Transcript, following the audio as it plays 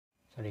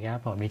วัสดีครั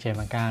บผมดีเจ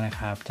มังก้านะ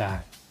ครับจาก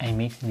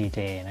imix DJ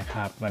นะค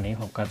รับวันนี้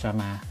ผมก็จะ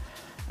มา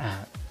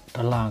ท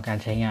ดลองการ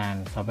ใช้งาน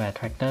ซอฟต์แวร์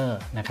Tractor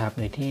นะครับโ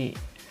ดยที่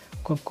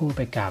ควบคู่ไ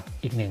ปกับ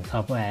อีกหนึ่งซอ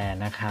ฟต์แวร์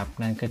นะครับ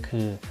นั่นก็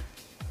คือ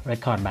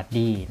Rekordbox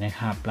นะ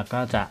ครับแล้วก็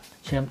จะ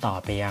เชื่อมต่อ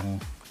ไปยัง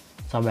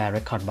ซอฟต์แวร์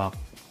Rekordbox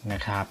น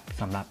ะครับ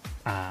สำหรับ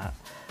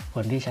ค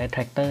นที่ใช้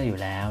Tractor อยู่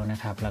แล้วนะ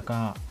ครับแล้วก็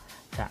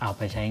จะเอาไ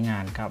ปใช้งา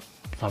นกับ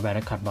ซอฟต์แวร์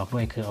Rekordbox ด้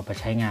วยคือเอาไป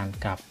ใช้งาน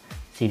กับ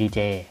CDJ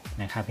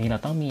นะครับนี่เร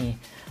าต้องมี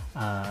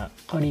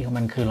ข้อดีของ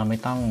มันคือเราไม่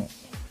ต้อง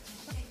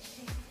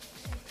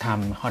ท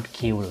ำ hot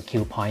queue หรือ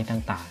Cues Point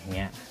ต่างๆเ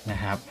นี้ยนะ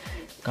ครับ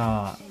ก็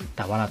แ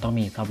ต่ว่าเราต้อง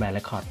มีซอฟต์แวร์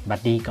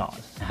Rekordbox ก่อน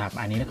นะครับ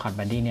อันนี้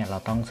Rekordbox เนี่ยเรา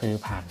ต้องซื้อ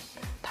ผ่าน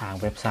ทาง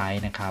เว็บไซ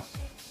ต์นะครับ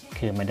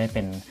คือไม่ได้เ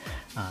ป็น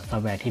ซอฟ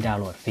ต์แวร์ที่ดาวน์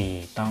โหลดฟรี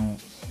ต้อง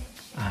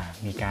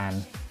มีการ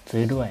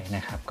ซื้อด้วยน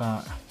ะครับก็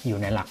อยู่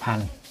ในหลักพัน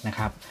นะค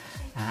รับ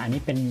อัน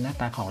นี้เป็นหน้า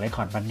ตาของ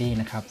Rekordbox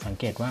นะครับสัง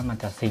เกตว่ามัน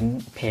จะซิง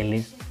ค์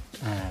playlist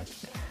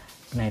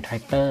ใน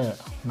Tractor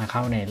มาเข้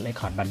าใน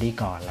Rekordbox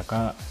ก่อนแล้ว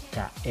ก็จ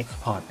ะ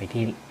Export ไป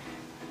ที่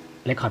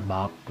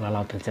Rekordbox แล้วเร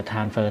าถึงจะ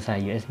Transfer ใส่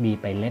USB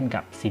ไปเล่น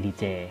กับ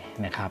CDJ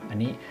นะครับอัน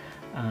นี้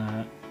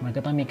มันก็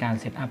ต้องมีการ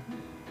เซตอัพ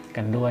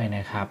กันด้วยน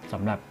ะครับส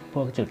ำหรับพ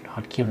วกจุด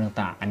Hot Queue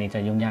ต่างๆอันนี้จะ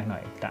ยุ่งยากหน่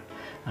อยแต่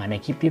ใน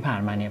คลิปที่ผ่า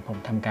นมาเนี่ยผม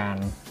ทำการ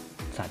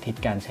สาธิต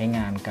การใช้ง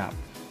านกับ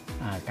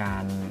กา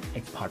ร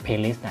Export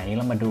Playlist อันนี้เ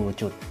รามาดู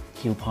จุด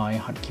Cues Point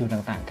Hot Queue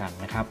ต่างๆกัน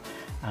นะครับ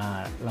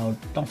เรา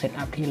ต้องเซต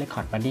อัพที่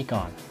Rekordbox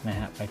ก่อนนะ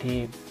ฮะไปที่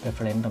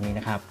Preference ตรงนี้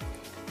นะครับ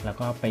แล้ว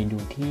ก็ไปดู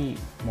ที่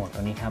โหมดต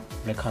รงนี้ครับ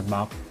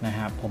Rekordbox นะค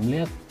รับผมเ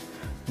ลือก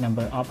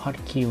Number of Hot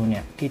Queue เนี่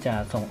ยที่จะ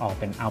ส่งออก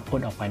เป็น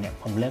Output ออกไปเนี่ย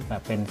ผมเลือกแบ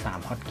บเป็น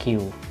3 Hot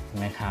Queue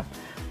นะครับ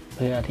เ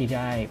พื่อที่ไ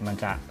ด้มัน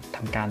จะท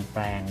ำการแป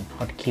ลง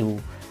Hot Queue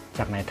จ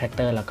ากใน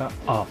Tractor แล้วก็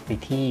ออกไป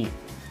ที่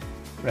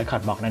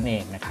Rekordbox นั่นเอ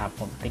งนะครับ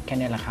ผมติ๊กแค่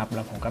นี้แหละครับแ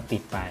ล้วผมก็ปิ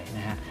ดไปน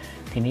ะฮะ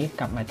ทีนี้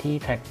กลับมาที่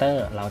Tractor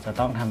เราจะ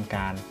ต้องทำก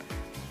าร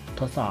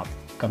ทดสอบ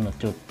กำหนด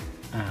จุด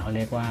เขาเ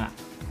รียกว่า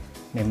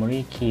Memory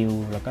Queue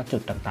แล้วก็จุ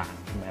ดต่าง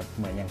ๆแบบเ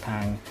หมือนอย่างทา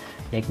ง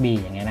XB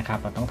อย่างเงี้ยนะครับ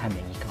เราต้องทำอ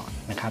ย่างนี้ก่อน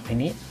นะครับที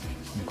นี้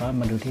ผมก็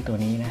มาดูที่ตัว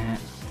นี้นะฮะ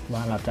ว่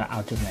าเราจะเอา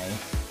จุดไหน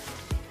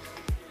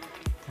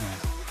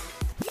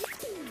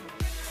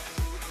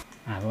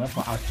เพราะว่าพ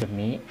อเอาจุด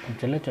นี้ผม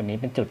จะเลือกจุดนี้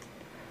เป็นจุด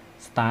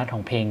Start ขอ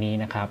งเพลงนี้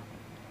นะครับ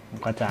ผม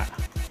ก็จะ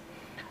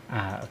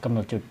กำหน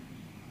ดจุด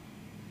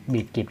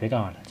บีทกิจไว้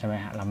ก่อนใช่ไหม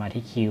ฮะเรามา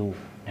ที่คิว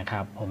นะค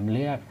รับผมเ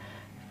ลือก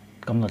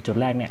กำหนดจุด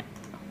แรกเนี่ย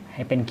ใ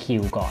ห้เป็นคิ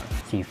วก่อน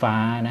สีฟ้า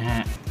นะฮ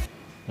ะ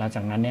แล้วจ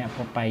ากนั้นเนี่ยพ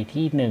อไป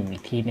ที่1อี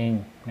กทีนึง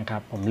นะครั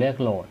บผมเลือก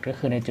โหลดก็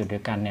คือในจุดเดี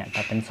ยวกันเนี่ยแ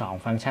ต่เป็น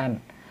2ฟังก์ชัน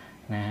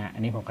นะฮะอั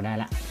นนี้ผมก็ได้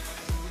ละ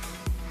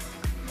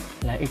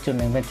และอีกจุด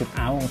หนึ่งเป็นจุดเอ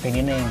าของเพลง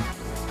นิดนึง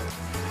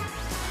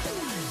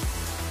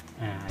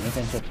อันนี้เ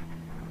ป็นจุด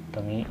ต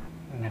รงนี้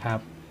นะครับ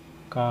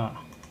ก็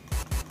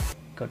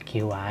กด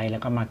คิวไว้แล้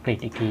วก็มากริด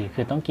อีกที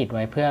คือต้องกริดไ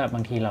ว้เพื่อบ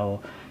างทีเรา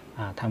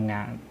ทำง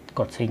าน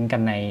กดซิงค์กั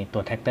นในตั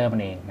วแท็กเตอร์มั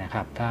นเองนะค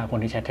รับถ้าคน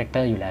ที่ใช้แท็กเต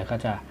อร์อยู่แล้วก็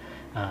จะ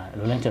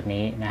รู้เรื่องจุด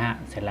นี้นะฮะ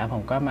เสร็จแล้วผ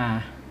มก็มา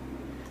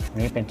ตรง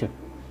นี้เป็นจุด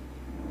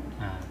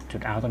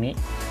เอาตรงนี้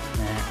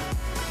นะฮะ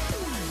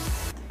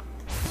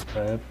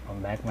ผม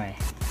แบ็กไป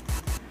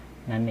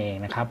นั่นเอง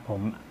นะครับผ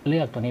มเลื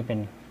อกตัวนี้เป็น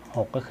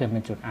6ก็คือเป็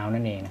นจุดเอา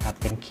นั่นเองนะครับ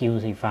เป็นคิว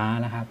สีฟ้า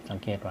นะครับสัง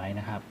เกตไว้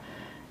นะครับ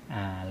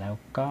แล้ว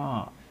ก็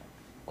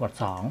กด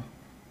2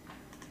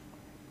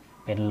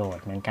เป็นโหลด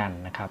เหมือนกัน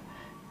นะครับ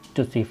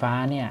จุดสีฟ้า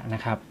เนี่ยน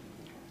ะครับ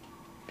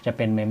จะเ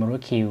ป็น Memory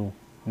Queue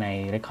ใน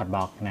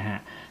Rekordbox นะฮะ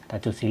แต่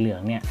จุดสีเหลือ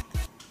งเนี่ย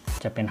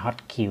จะเป็น Hot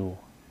Queue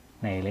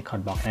ใน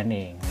Rekordbox นั่นเอ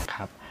งนะค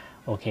รับ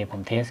โอเคผ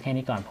มเทสแค่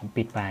นี้ก่อนผม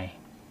ปิดไป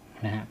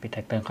นะฮะปิด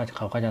Tractor เ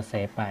ขาก็จะเซ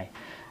ฟไป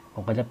ผ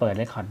มก็จะเปิด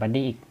Rekordbox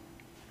อีก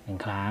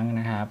1ครั้ง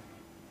นะครับ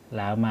แ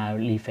ล้วมา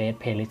refresh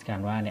playlist กัน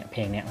ว่าเนี่ยเพ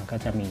ลงเนี้ยมันก็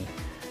จะมี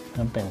เ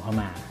พิ่มเติมเข้า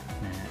มา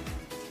นะฮะ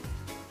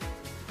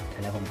เสร็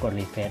จแล้วผมกด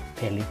refresh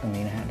playlist ตรง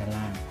นี้นะฮะด้าน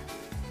ล่าง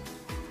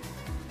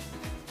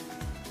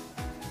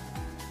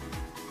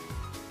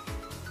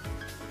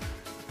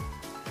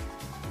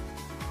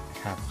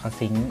ครับเขา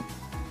ซิงค์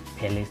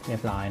playlist เรีย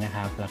บร้อยนะค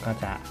รับแล้วก็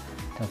จะ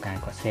ทำการ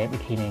กดเซฟอี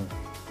กทีหนึ่ง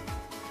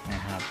น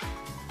ะครับ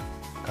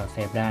ก็เซ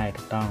ฟได้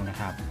ถูกต้องนะ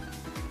ครับ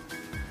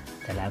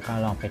เสร็จแล้วก็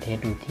ลองไปเทส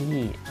ดูที่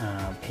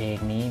เพลง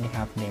นี้นะค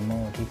รับเดโม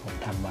ที่ผม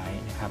ทำไว้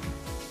นะครับ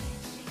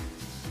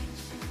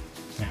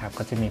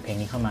ก็จะมีเพลง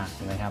นี้เข้ามาเ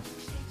ห็นไหมครับ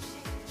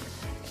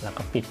แล้ว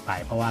ก็ปิดไป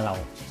เพราะว่าเรา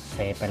เซ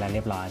ฟไปแล้วเรี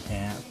ยบร้อยใช่ไห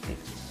มครับปิด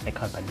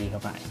Rekordbox เข้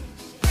าไป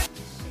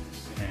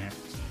นะฮะ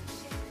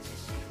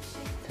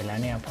เสร็จแล้ว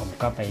เนี่ยผม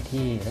ก็ไป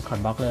ที่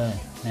Rekordbox เลย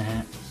นะฮ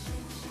ะ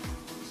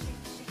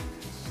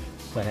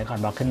เปิด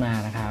Rekordbox ขึ้นมา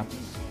นะครับ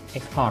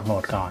Export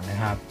Mode ก่อนนะ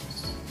ครับ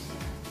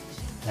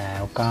แล้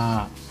วก็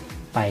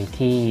ไป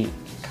ที่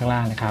ข้างล่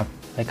างนะครับ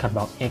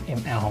Rekordbox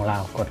XML ของเรา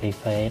กด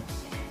Refresh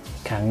อี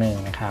กครั้งหนึ่ง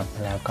นะครับ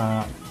แล้วก็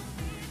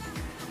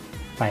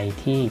ไป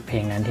ที่เพล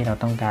งนั้นที่เรา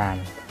ต้องการ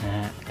นะฮ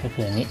ะก็คื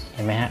ออันนี้เ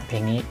ห็นไหมฮะเพล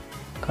งนี้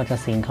ก็จะ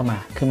ซิงค์เข้ามา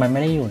คือมันไ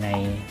ม่ได้อยู่ใ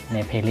น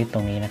เพลย์ลิสต์ต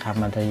รงนี้นะครับ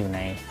มันจะอยู่ใน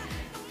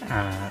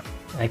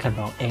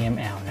Rekordbox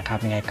XML นะครับ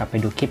ยังไงกลับไป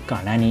ดูคลิปก่อ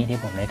นหน้านี้ที่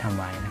ผมได้ทำ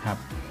ไว้นะครับ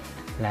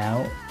แล้ว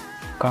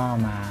ก็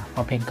มาเพร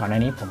าะเพลงก่อนหน้า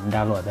นี้ผมด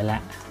าวน์โหลดไปแล้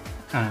ว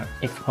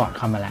export เ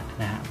ข้ามาแล้ว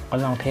นะฮะก็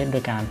ลองเทสโด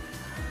ยการ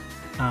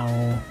เอา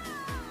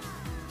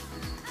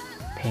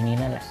เพลงนี้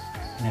นั่นแหละ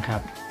นะครั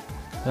บ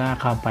ลาก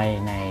เข้าไป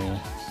ใน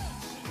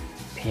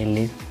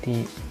playlist ที่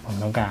ผม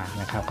ต้องการ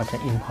นะครับก็จะ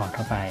import เ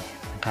ข้าไป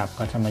นะครับ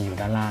ก็จะมาอยู่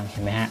ด้านล่างเห็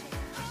นไหมฮะ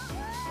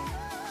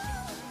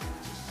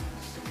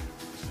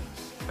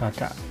ก็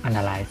จะ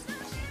analyze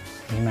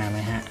นี้มาไหม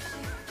ฮะ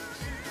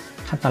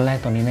ขั้นตอนแรก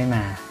ตรงนี้ไม่ม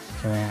าใ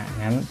ช่ไหมฮะ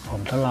งั้นผม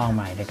ทดลองใ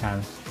หม่ในการ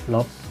ล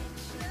บ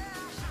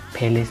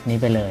playlist นี้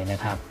ไปเลยนะ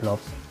ครับลบ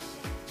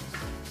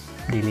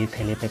delete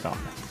playlist ไปก่อน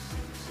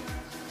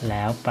แ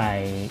ล้วไป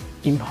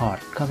import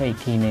เข้าไปอีก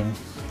ทีนึง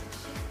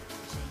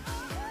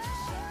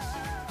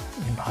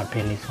import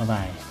playlist เข้าไป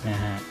นะ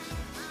ฮะ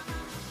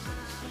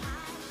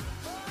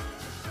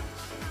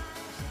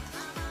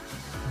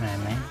มา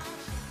ไหม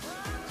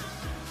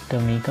ตร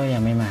งนี้ก็ยั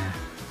งไม่มา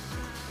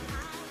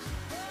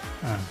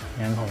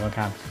งั้นผมก็ก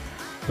าร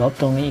ลบ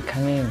ตรงนี้อีกค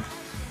รั้งนึง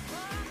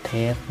เท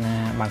สนะฮ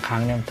ะบางครั้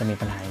งเนี่ยมันจะมี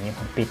ปัญหาอย่างนี้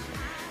ผมปิด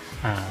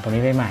ตรง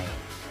นี้ไปใหม่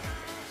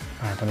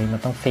ตรงนี้มั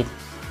นต้องฟิก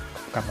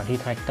กลับมาที่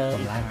Tractor ผ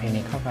มลากเพลง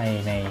นี้เข้าไป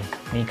ใน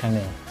นี่ครั้งห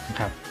นึ่งนะ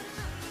ครับ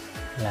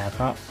แล้ว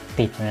ก็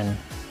ปิดมัน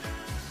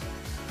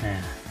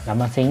แล้ว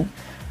มาซิงค์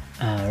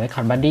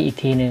Record Buddy อีก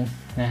ทีนึง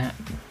นะฮะ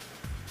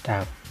จา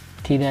ก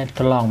ที่ได้ท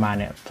ดลองมา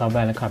เนี่ยซอฟต์แว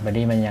ร์ Record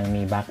Buddy มันยัง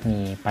มีบั๊กมี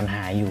ปัญห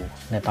าอยู่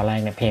ในตอนแรก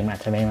เนี่ยเพลงอา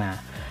จจะไม่มา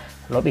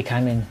ลบอีกครั้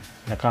งหนึ่ง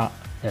แล้วก็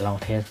เดี๋ยวลอง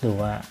เทสดู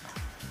ว่า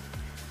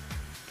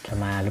จะ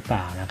มาหรือเป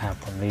ล่านะครับ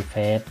ผมรีเฟ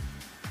รช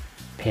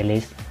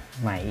Playlist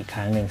ใหม่อีกค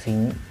รั้งหนึ่งซิง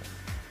ค์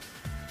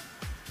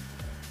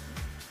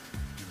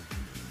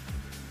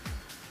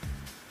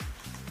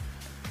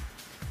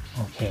โ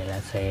อเคแล้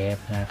วเซฟ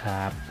นะค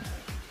รับ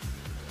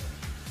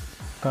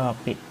ก็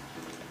ปิด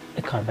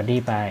Record Buddy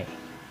ไป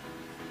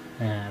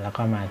แล้ว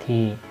ก็มา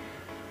ที่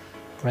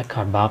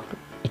Rekordbox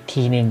อีก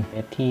ทีหนึ่ง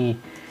ที่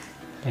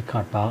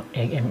Rekordbox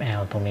XML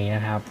ตรงนี้น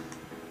ะครับ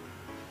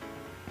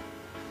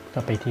ก็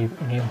ไปที่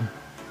นิ้ว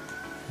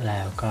แ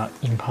ล้วก็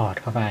Import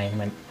เข้าไปเห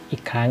มือนอี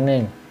กครั้งหนึ่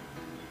ง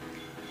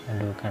มา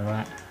ดูกันว่า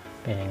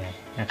เป็นยังไง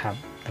นะครับ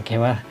โอเค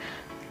ว่า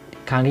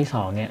ครั้งที่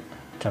2เนี่ย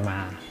จะมา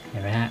เห็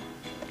นไหมฮะ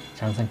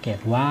ฉันสังเกต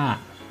ว่า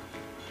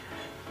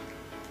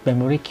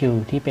Memory Queue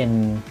ที่เ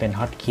ป็น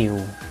Hot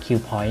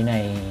Queue Point ใ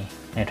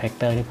น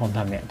Tractor ที่ผมท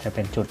ำเนี่ยจะเ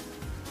ป็นจุด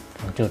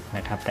2จุดน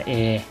ะครับแต่ A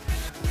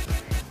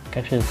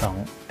ก็คือ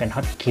เป็น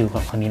Hot Queue ข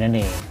องคนนี้นั่นเ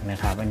องนะ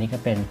ครับอันนี้ก็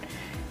เป็น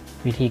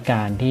วิธีก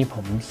ารที่ผ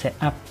มเซต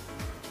อัพ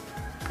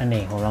นั่นเอ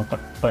งผมลองก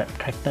ดเปิด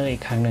Tractor อี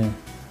กครั้งหนึ่ง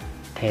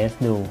เทส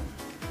ดู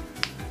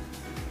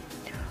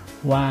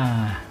ว่า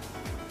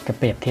จะเ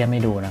ปรียบเทียบใ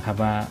ห้ดูนะครับ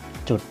ว่า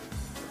จุด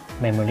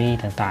Memory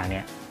ต่างๆเ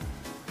นี่ย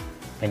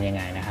เป็นยังไ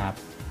งนะครับ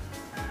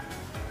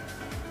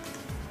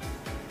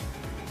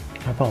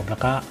ครับผมแล้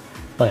วก็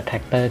เปิด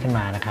Tractor ขึ้น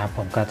มานะครับผ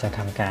มก็จะท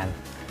ำการ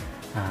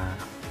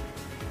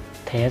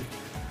เทส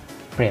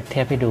เปรียบเที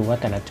ยบให้ดูว่า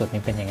แต่ละจุด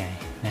นี้เป็นยังไง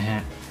นะฮะ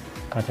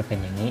ก็จะเป็น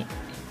อย่างนี้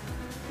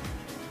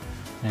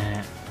นะฮ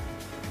ะ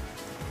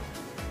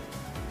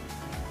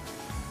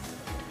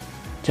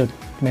จุด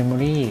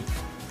Memory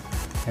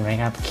เห็นไหม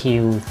ครับ Q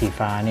สี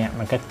ฟ้าเนี่ย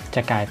มันก็จ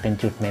ะกลายเป็น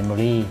จุด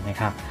Memory นะ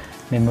ครับ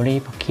Memory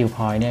Q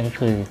Point เนี่ยก็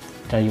คือ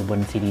จะอยู่บน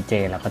CDJ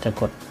แล้วก็จะ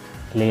กด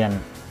เลื่อน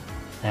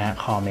นะฮะ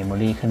Core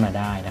Memory ขึ้นมา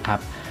ได้นะครับ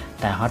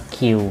แต่ Hot Q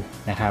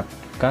นะครับ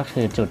ก็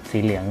คือจุดสี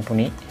เหลืองตรง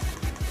นี้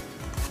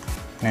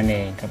นั่นเอ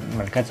ง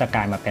มันก็จะก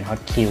ลายมาเป็น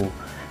Hot Q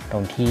ตร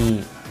งที่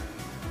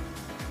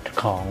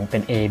ของเป็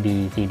น A B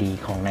C D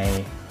ของใน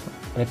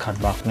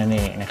Rekordbox นั่นเอ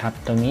งนะครับ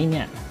ตรงนี้เ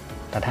นี่ย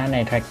แต่ถ้าใน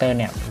Tractor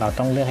เนี่ยเรา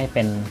ต้องเลือกให้เ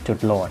ป็นจุด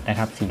โหลดนะค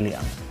รับสีเหลือ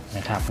งน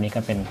ะครับนี่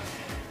ก็เป็น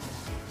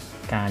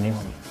การที่ผ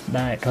มไ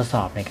ด้ทดส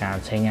อบในการ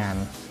ใช้งาน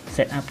เซ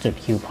ตอัพจุด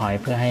Queue Point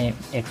เพื่อให้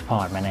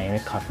Export มาใน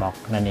Rekordbox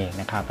นั่นเอง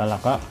นะครับแล้วเรา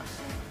ก็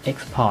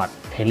Export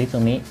Playlist ต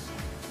รงนี้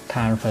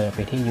Transfer ไป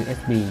ที่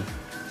USB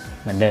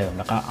เหมือนเดิมแ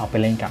ล้วก็เอาไป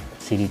เล่นกับ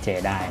CDJ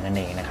ได้นั่น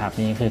เองนะครับ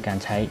นี่คือการ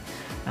ใช้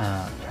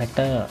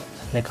Tractor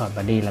Record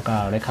Buddy แล้วก็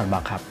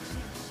Rekordbox ครับ